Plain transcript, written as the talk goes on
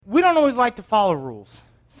don't always like to follow rules.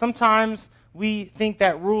 Sometimes we think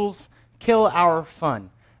that rules kill our fun.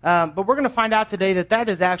 But we're going to find out today that that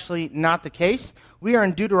is actually not the case. We are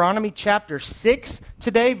in Deuteronomy chapter 6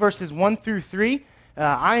 today, verses 1 through 3.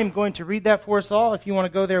 I am going to read that for us all. If you want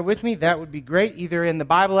to go there with me, that would be great, either in the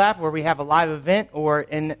Bible app where we have a live event or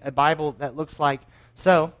in a Bible that looks like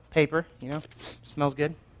so, paper, smells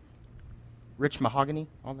good. Rich mahogany,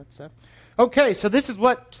 all that stuff. Okay, so this is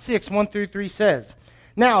what 6, 1 through 3 says.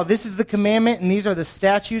 Now, this is the commandment, and these are the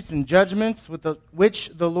statutes and judgments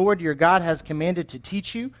which the Lord your God has commanded to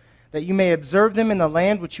teach you, that you may observe them in the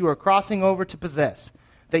land which you are crossing over to possess,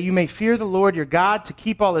 that you may fear the Lord your God, to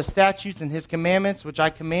keep all his statutes and his commandments which I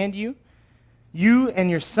command you, you and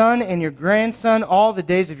your son and your grandson all the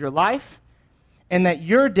days of your life, and that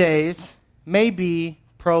your days may be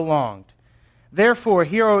prolonged. Therefore,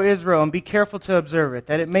 hear, O Israel, and be careful to observe it,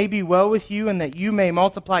 that it may be well with you, and that you may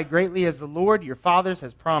multiply greatly as the Lord your fathers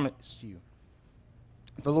has promised you.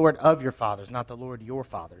 The Lord of your fathers, not the Lord your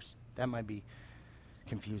fathers. That might be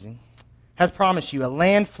confusing. Has promised you a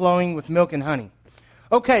land flowing with milk and honey.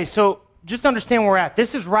 Okay, so just understand where we're at.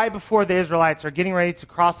 This is right before the Israelites are getting ready to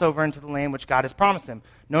cross over into the land which God has promised them,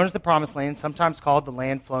 known as the Promised Land, sometimes called the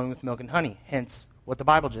land flowing with milk and honey, hence what the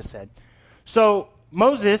Bible just said. So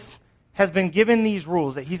Moses has been given these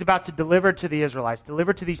rules that he's about to deliver to the Israelites,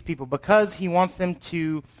 deliver to these people, because he wants them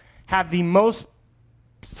to have the most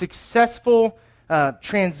successful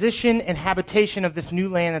transition and habitation of this new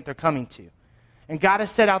land that they're coming to. And God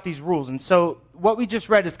has set out these rules. And so what we just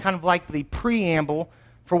read is kind of like the preamble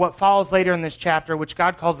for what follows later in this chapter, which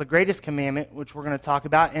God calls the greatest commandment, which we're going to talk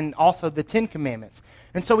about, and also the 10 Commandments.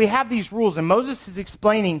 And so we have these rules, and Moses is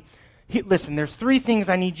explaining, listen, there's 3 things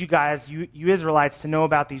I need you guys, you Israelites, to know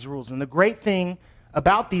about these rules. And the great thing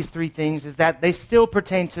about these 3 things is that they still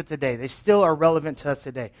pertain to today. They still are relevant to us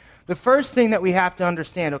today. The first thing that we have to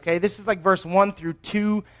understand, okay, this is like verse 1 through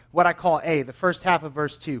 2, what I call A, the first half of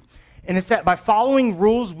verse 2. And it's that by following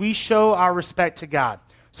rules, we show our respect to God.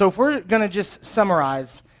 So if we're going to just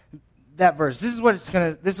summarize that verse, this is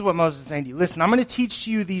what Moses is saying to you. Listen, I'm going to teach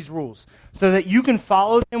you these rules so that you can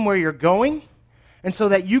follow them where you're going, and so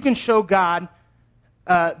that you can show God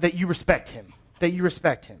that you respect him,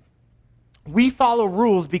 We follow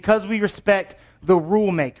rules because we respect the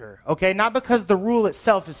rule maker, okay? Not because the rule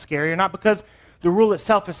itself is scary, or not because the rule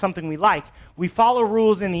itself is something we like. We follow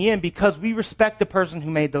rules in the end because we respect the person who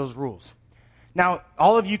made those rules. Now,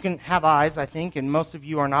 all of you can have eyes, I think, and most of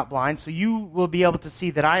you are not blind, so you will be able to see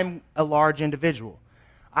that I am a large individual.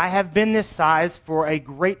 I have been this size for a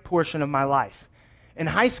great portion of my life. In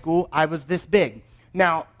high school, I was this big.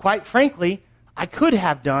 Now, quite frankly, I could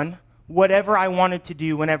have done whatever I wanted to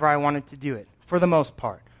do whenever I wanted to do it, for the most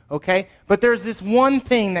part, okay? But there's this one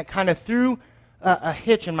thing that kind of threw a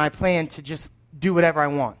hitch in my plan to just do whatever I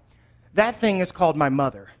want. That thing is called my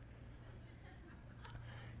mother.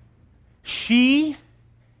 She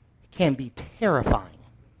can be terrifying.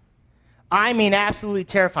 I mean, absolutely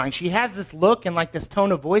terrifying. She has this look and like this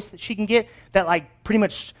tone of voice that she can get that like pretty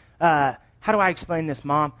much, how do I explain this,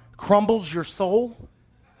 Mom? Crumbles your soul,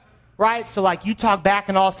 right? So like you talk back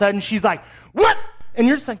and all of a sudden she's like, what? And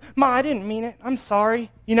you're just like, Ma, I didn't mean it. I'm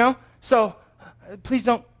sorry, So please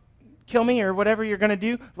don't kill me or whatever you're going to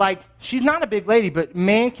do. Like, she's not a big lady, but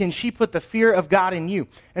man, can she put the fear of God in you.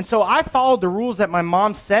 And so I followed the rules that my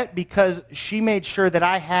mom set because she made sure that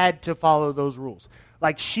I had to follow those rules.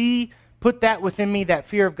 Like, she put that within me, that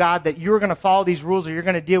fear of God, that you're going to follow these rules or you're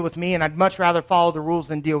going to deal with me, and I'd much rather follow the rules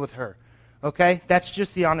than deal with her. Okay? That's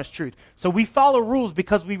just the honest truth. So we follow rules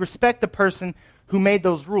because we respect the person who made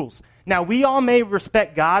those rules. Now, we all may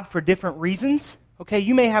respect God for different reasons. Okay?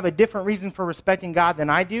 You may have a different reason for respecting God than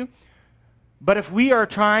I do. But if we are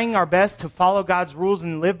trying our best to follow God's rules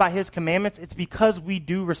and live by his commandments, it's because we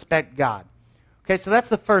do respect God. Okay, so that's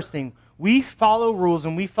the first thing. We follow rules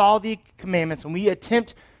and we follow the commandments and we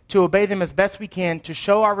attempt to obey them as best we can to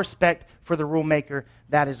show our respect for the rule maker,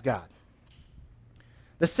 that is God.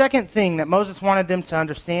 The second thing that Moses wanted them to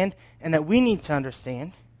understand and that we need to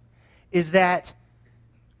understand is that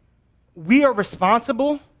we are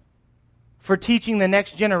responsible for teaching the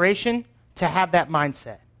next generation to have that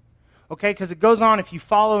mindset. Okay, because it goes on, if you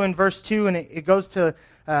follow in verse 2, and it goes to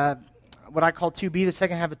what I call 2b, the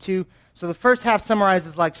second half of 2. So the first half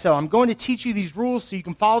summarizes like so. I'm going to teach you these rules so you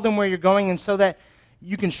can follow them where you're going and so that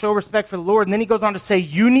you can show respect for the Lord. And then he goes on to say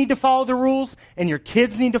you need to follow the rules, and your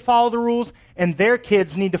kids need to follow the rules, and their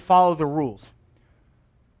kids need to follow the rules.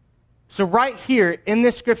 So right here in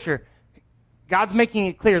this scripture, God's making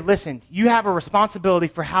it clear, listen, you have a responsibility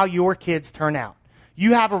for how your kids turn out.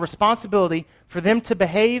 You have a responsibility for them to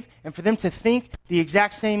behave and for them to think the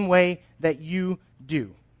exact same way that you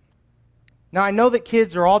do. Now, I know that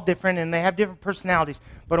kids are all different and they have different personalities,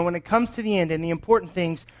 but when it comes to the end and the important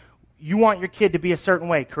things, you want your kid to be a certain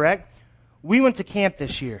way, correct? We went to camp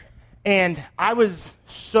this year, and I was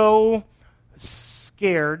so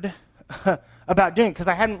scared about doing it because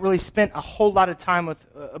I hadn't really spent a whole lot of time with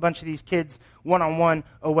a bunch of these kids one-on-one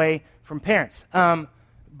away from parents.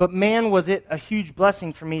 But man, was it a huge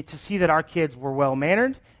blessing for me to see that our kids were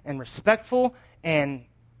well-mannered and respectful and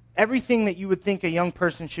everything that you would think a young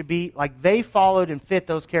person should be. Like, they followed and fit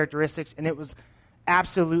those characteristics, and it was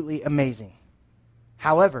absolutely amazing.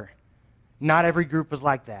 However, not every group was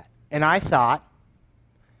like that. And I thought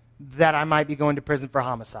that I might be going to prison for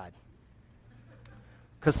homicide.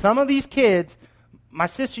 Because some of these kids, my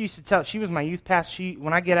sister used to tell, she was my youth pastor,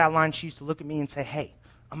 when I get out of line, she used to look at me and say, hey,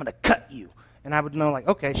 I'm going to cut you. And I would know, like,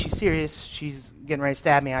 okay, she's serious. She's getting ready to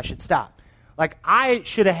stab me. I should stop. Like, I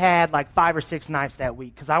should have had, like, 5 or 6 knives that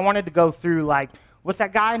week because I wanted to go through, like, what's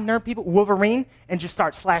that guy, nerd people, Wolverine, and just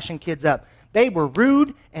start slashing kids up. They were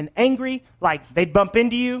rude and angry. Like, they'd bump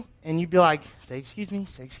into you, and you'd be like, say excuse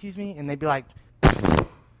me, and they'd be like,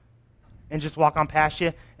 and just walk on past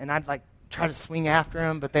you, and I'd, like, try to swing after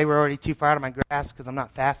them, but they were already too far out of my grasp because I'm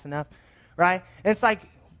not fast enough, right? And it's like,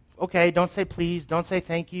 okay, don't say please, don't say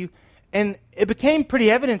thank you. And it became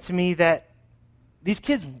pretty evident to me that these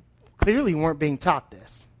kids clearly weren't being taught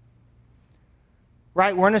this,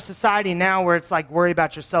 right? We're in a society now where it's like worry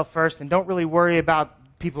about yourself first and don't really worry about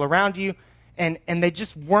people around you, and they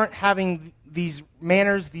just weren't having these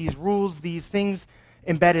manners, these rules, these things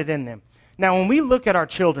embedded in them. Now, when we look at our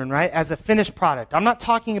children, right, as a finished product, I'm not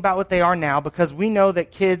talking about what they are now because we know that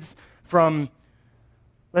kids from,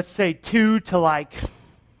 let's say, 2 to like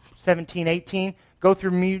 17, 18, go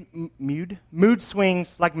through mood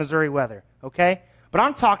swings like Missouri weather, okay? But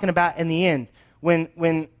I'm talking about in the end, when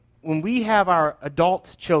we have our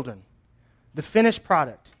adult children, the finished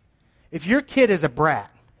product, if your kid is a brat,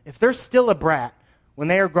 if they're still a brat when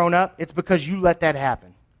they are grown up, it's because you let that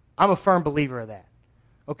happen. I'm a firm believer of that,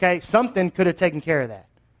 okay? Something could have taken care of that.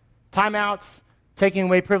 Timeouts, taking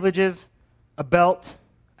away privileges, a belt,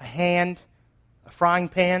 a hand, a frying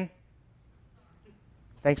pan.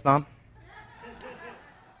 Thanks, Mom.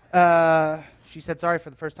 She said sorry for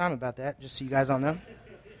the first time about that, just so you guys all know.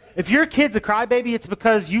 If your kid's a crybaby, it's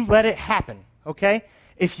because you let it happen, okay?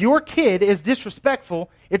 If your kid is disrespectful,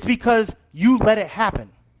 it's because you let it happen.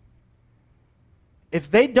 If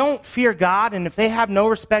they don't fear God and if they have no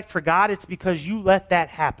respect for God, it's because you let that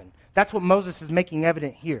happen. That's what Moses is making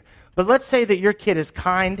evident here. But let's say that your kid is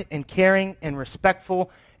kind and caring and respectful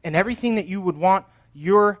and everything that you would want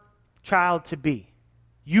your child to be.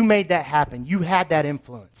 You made that happen. You had that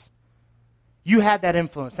influence. You had that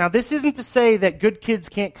influence. Now, this isn't to say that good kids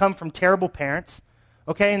can't come from terrible parents,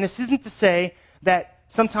 okay? And this isn't to say that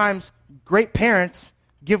sometimes great parents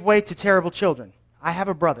give way to terrible children. I have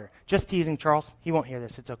a brother. Just teasing, Charles. He won't hear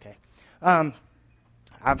this. It's okay. I'm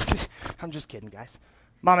just kidding, guys.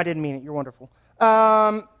 Mom, I didn't mean it. You're wonderful.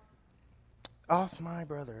 Off my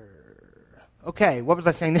brother. Okay, what was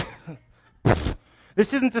I saying?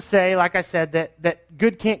 This isn't to say, like I said, that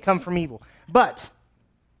good can't come from evil. But,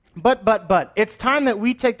 it's time that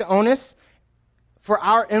we take the onus for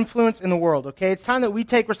our influence in the world, okay? It's time that we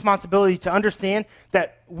take responsibility to understand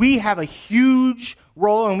that we have a huge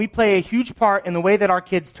role and we play a huge part in the way that our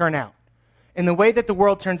kids turn out, in the way that the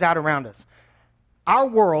world turns out around us. Our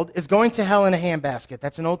world is going to hell in a handbasket.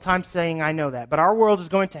 That's an old-time saying, I know that. But our world is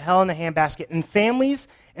going to hell in a handbasket. And families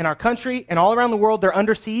in our country and all around the world, they're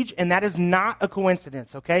under siege, and that is not a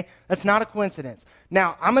coincidence, okay? That's not a coincidence.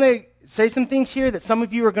 Now, I'm going to say some things here that some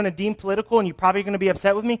of you are going to deem political, and you're probably going to be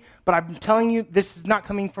upset with me, but I'm telling you, this is not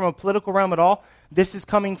coming from a political realm at all. This is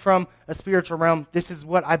coming from a spiritual realm. This is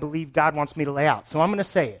what I believe God wants me to lay out. So I'm going to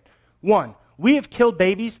say it. 1, we have killed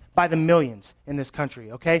babies by the millions in this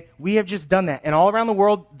country, okay? We have just done that. And all around the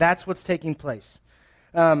world, that's what's taking place.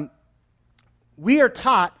 We are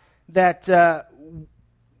taught that,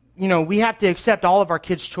 we have to accept all of our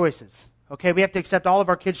kids' choices, okay? We have to accept all of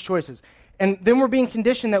our kids' choices. And then we're being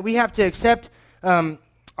conditioned that we have to accept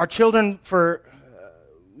our children for,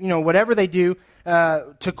 whatever they do,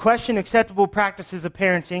 to question acceptable practices of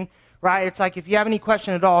parenting, right? It's like if you have any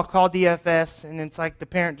question at all, call DFS, and it's like the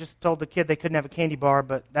parent just told the kid they couldn't have a candy bar,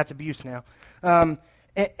 but that's abuse now.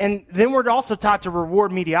 And then we're also taught to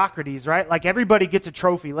reward mediocrities, right? Like everybody gets a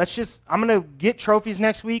trophy. I'm going to get trophies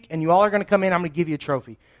next week, and you all are going to come in, I'm going to give you a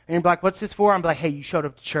trophy. And you're like, what's this for? I'm like, hey, you showed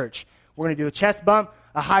up to church. We're going to do a chest bump,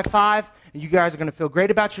 a high five, and you guys are going to feel great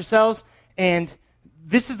about yourselves. And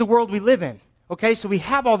this is the world we live in, okay? So we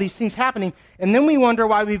have all these things happening, and then we wonder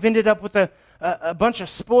why we've ended up with a bunch of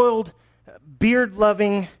spoiled,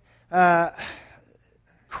 beard-loving,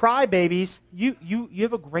 crybabies, you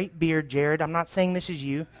have a great beard, Jared. I'm not saying this is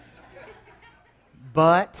you.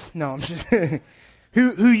 But, no, I'm just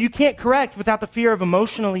who you can't correct without the fear of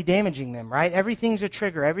emotionally damaging them, right? Everything's a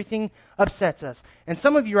trigger. Everything upsets us. And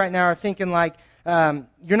some of you right now are thinking like,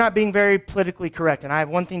 you're not being very politically correct. And I have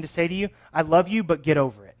one thing to say to you. I love you, but get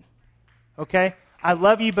over it. Okay? I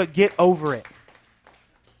love you, but get over it.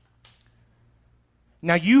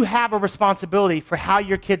 Now, you have a responsibility for how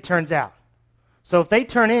your kid turns out. So if they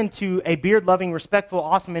turn into a beard-loving, respectful,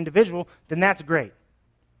 awesome individual, then that's great.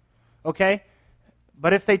 Okay?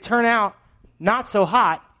 But if they turn out not so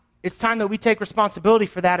hot, it's time that we take responsibility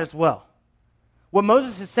for that as well. What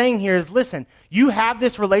Moses is saying here is, listen, you have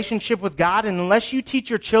this relationship with God, and unless you teach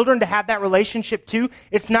your children to have that relationship too,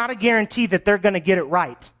 it's not a guarantee that they're going to get it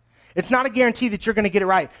right. It's not a guarantee that you're going to get it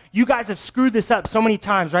right. You guys have screwed this up so many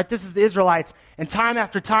times, right? This is the Israelites, and time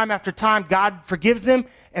after time after time, God forgives them,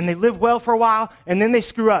 and they live well for a while, and then they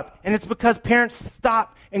screw up. And it's because parents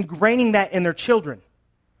stop ingraining that in their children.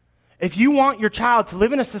 If you want your child to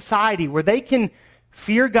live in a society where they can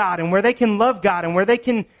fear God and where they can love God and where they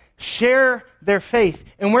can share their faith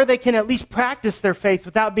and where they can at least practice their faith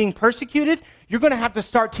without being persecuted, you're going to have to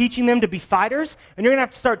start teaching them to be fighters, and you're going to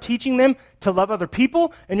have to start teaching them to love other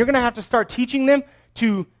people, and you're going to have to start teaching them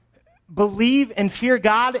to believe and fear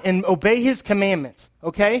God and obey His commandments,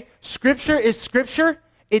 okay? Scripture is Scripture.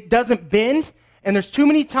 It doesn't bend, and there's too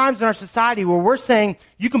many times in our society where we're saying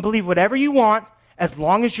you can believe whatever you want as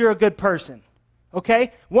long as you're a good person.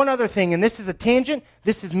 Okay? One other thing, and this is a tangent.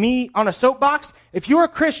 This is me on a soapbox. If you're a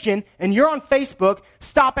Christian and you're on Facebook,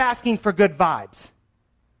 stop asking for good vibes.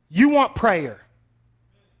 You want prayer.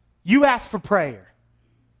 You ask for prayer.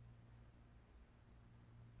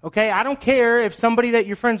 Okay? I don't care if somebody that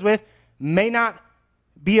you're friends with may not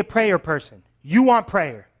be a prayer person. You want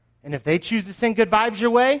prayer. And if they choose to send good vibes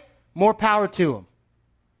your way, more power to them.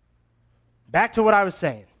 Back to what I was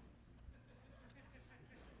saying.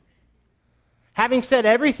 Having said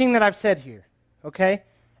everything that I've said here, okay?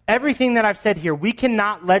 Everything that I've said here, we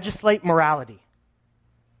cannot legislate morality.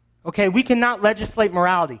 Okay? We cannot legislate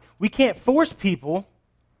morality. We can't force people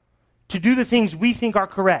to do the things we think are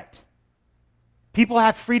correct. People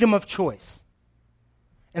have freedom of choice.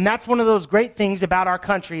 And that's one of those great things about our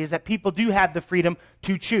country is that people do have the freedom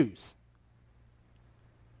to choose.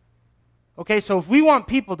 Okay, so if we want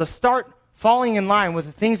people to start falling in line with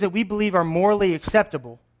the things that we believe are morally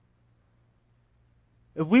acceptable,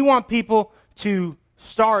 if we want people to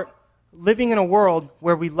start living in a world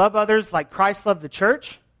where we love others like Christ loved the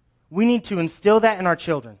church, we need to instill that in our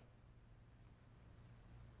children.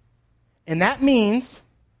 And that means,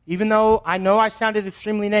 even though I know I sounded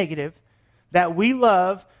extremely negative, that we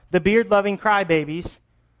love the beard-loving crybabies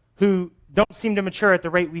who don't seem to mature at the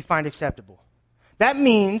rate we find acceptable. That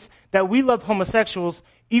means that we love homosexuals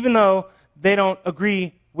even though they don't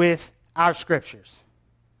agree with our scriptures.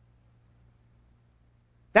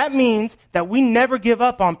 That means that we never give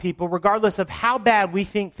up on people regardless of how bad we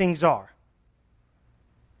think things are.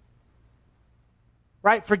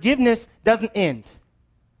 Right? Forgiveness doesn't end.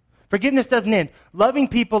 Forgiveness doesn't end. Loving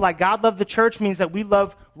people like God loved the church means that we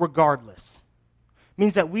love regardless.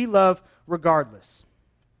 Means that we love regardless.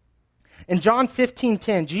 In John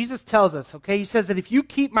 15:10, Jesus tells us, okay, he says that if you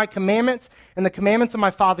keep my commandments and the commandments of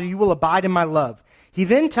my Father, you will abide in my love. He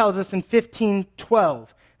then tells us in 15:12,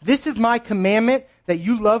 this is my commandment, that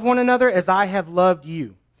you love one another as I have loved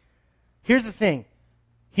you. Here's the thing.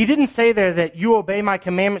 He didn't say there that you obey my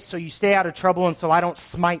commandments so you stay out of trouble and so I don't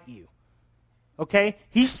smite you. Okay?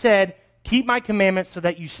 He said, keep my commandments so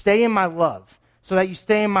that you stay in my love. So that you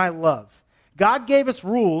stay in my love. God gave us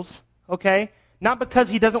rules, okay? Not because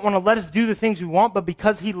he doesn't want to let us do the things we want, but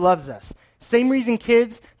because he loves us. Same reason,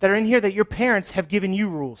 kids that are in here, that your parents have given you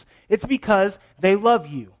rules. It's because they love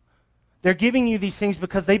you. They're giving you these things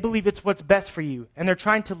because they believe it's what's best for you, and they're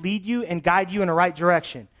trying to lead you and guide you in the right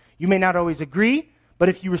direction. You may not always agree, but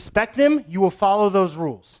if you respect them, you will follow those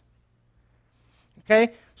rules.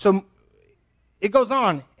 Okay? So it goes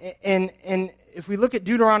on, and if we look at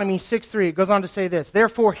Deuteronomy 6:3, it goes on to say this,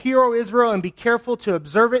 therefore, hear, O Israel, and be careful to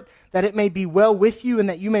observe it, that it may be well with you, and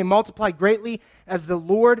that you may multiply greatly, as the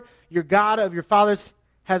Lord, your God of your fathers,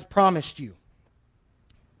 has promised you.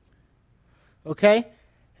 Okay?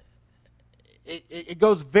 It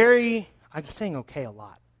goes very, I'm saying okay a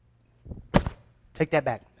lot. Take that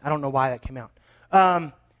back. I don't know why that came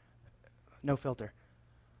out. No filter.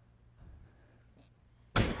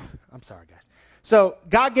 I'm sorry, guys. So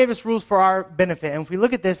God gave us rules for our benefit. And if we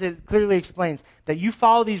look at this, it clearly explains that you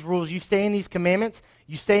follow these rules, you stay in these commandments,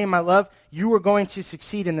 you stay in my love, you are going to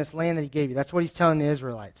succeed in this land that he gave you. That's what he's telling the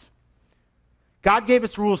Israelites. God gave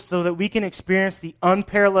us rules so that we can experience the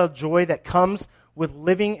unparalleled joy that comes with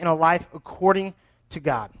living in a life according to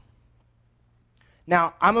God.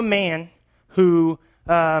 Now, I'm a man who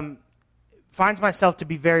finds myself to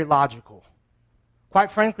be very logical.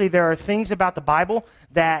 Quite frankly, there are things about the Bible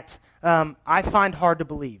that I find hard to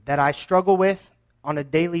believe, that I struggle with on a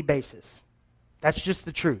daily basis. That's just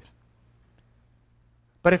the truth.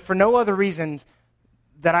 But if for no other reason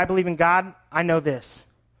that I believe in God, I know this.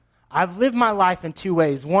 I've lived my life in two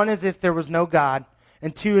ways. One is if there was no God,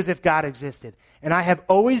 and two is if God existed. And I have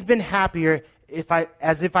always been happier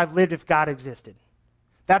as if I've lived if God existed.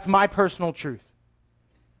 That's my personal truth.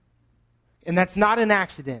 And that's not an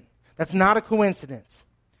accident. That's not a coincidence.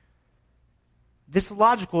 This is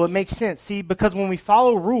logical. It makes sense. See, because when we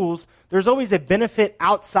follow rules, there's always a benefit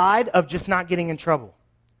outside of just not getting in trouble.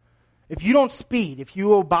 If you don't speed, if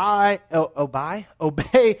you obey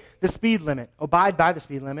the speed limit, abide by the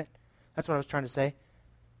speed limit, that's what I was trying to say,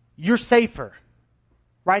 you're safer,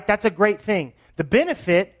 right? That's a great thing. The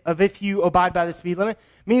benefit of if you abide by the speed limit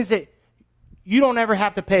means that you don't ever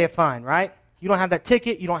have to pay a fine, right? You don't have that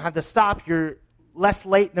ticket, you don't have to stop, you're less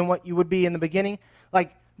late than what you would be in the beginning.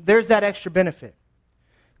 Like, there's that extra benefit.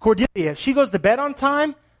 Cordelia, if she goes to bed on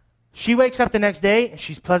time, she wakes up the next day and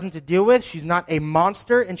she's pleasant to deal with. She's not a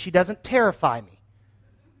monster and she doesn't terrify me.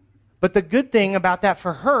 But the good thing about that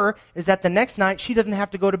for her is that the next night she doesn't have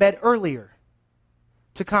to go to bed earlier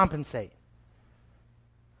to compensate.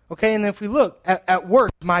 Okay, and then if we look at work,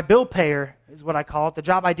 my bill payer is what I call it, the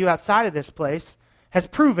job I do outside of this place, has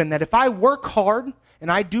proven that if I work hard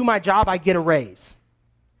and I do my job, I get a raise.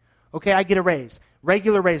 Okay, I get a raise.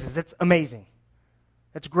 Regular raises, that's amazing.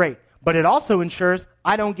 That's great. But it also ensures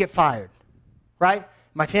I don't get fired, right?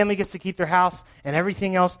 My family gets to keep their house and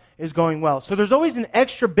everything else is going well. So there's always an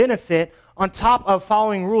extra benefit on top of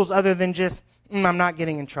following rules other than just, I'm not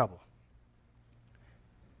getting in trouble.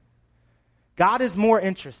 God is more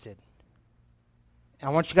interested, and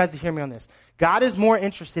I want you guys to hear me on this. God is more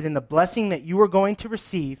interested in the blessing that you are going to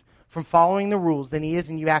receive from following the rules than he is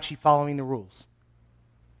in you actually following the rules.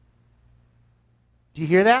 Do you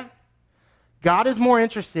hear that? God is more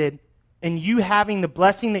interested in you having the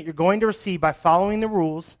blessing that you're going to receive by following the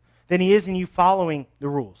rules than he is in you following the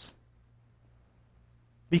rules.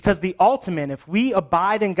 Because the ultimate, if we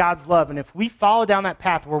abide in God's love and if we follow down that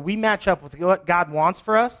path where we match up with what God wants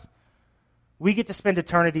for us, we get to spend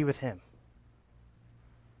eternity with him.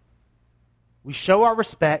 We show our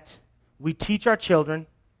respect. We teach our children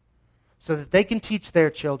so that they can teach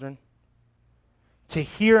their children to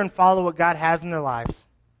hear and follow what God has in their lives.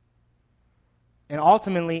 And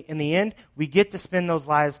ultimately, in the end, we get to spend those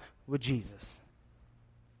lives with Jesus.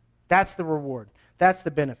 That's the reward. That's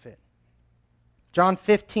the benefit. John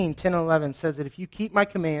 15, 10 and 11 says that if you keep my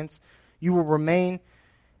commands, you will remain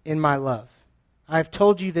in my love. I have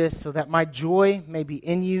told you this so that my joy may be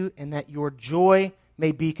in you and that your joy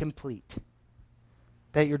may be complete.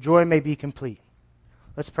 That your joy may be complete.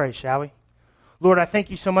 Let's pray, shall we? Lord, I thank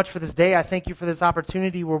you so much for this day. I thank you for this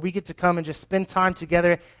opportunity where we get to come and just spend time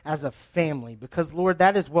together as a family. Because, Lord,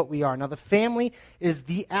 that is what we are. Now, the family is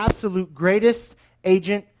the absolute greatest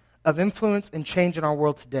agent of influence and change in our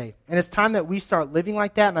world today. And it's time that we start living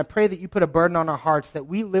like that. And I pray that you put a burden on our hearts that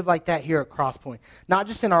we live like that here at Crosspoint. Not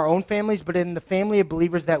just in our own families, but in the family of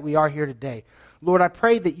believers that we are here today. Lord, I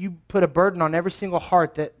pray that you put a burden on every single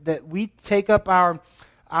heart, that we take up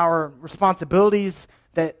our responsibilities,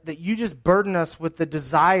 that you just burden us with the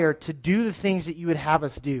desire to do the things that you would have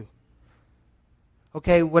us do.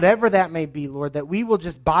 Okay, whatever that may be, Lord, that we will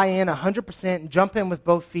just buy in 100% and jump in with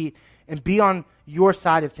both feet and be on your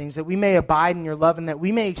side of things, that we may abide in your love and that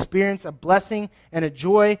we may experience a blessing and a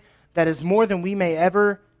joy that is more than we may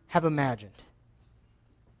ever have imagined.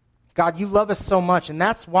 God, you love us so much, and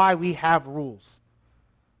that's why we have rules.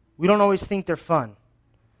 We don't always think they're fun.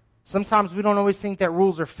 Sometimes we don't always think that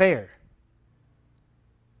rules are fair.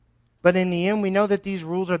 But in the end, we know that these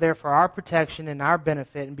rules are there for our protection and our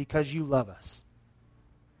benefit and because you love us.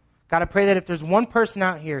 God, I pray that if there's one person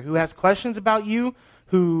out here who has questions about you,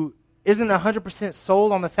 who isn't 100%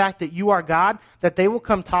 sold on the fact that you are God, that they will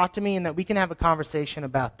come talk to me and that we can have a conversation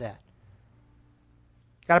about that.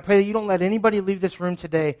 God, I pray that you don't let anybody leave this room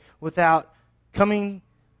today without coming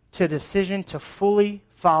to a decision to fully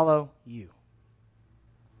follow you.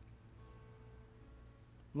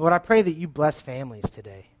 Lord, I pray that you bless families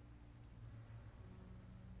today.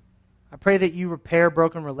 I pray that you repair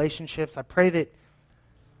broken relationships. I pray that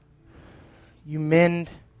you mend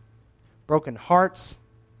broken hearts.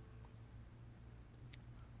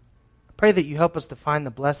 I pray that you help us to find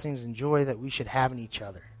the blessings and joy that we should have in each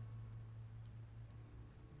other.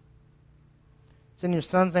 It's in your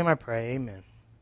Son's name I pray. Amen.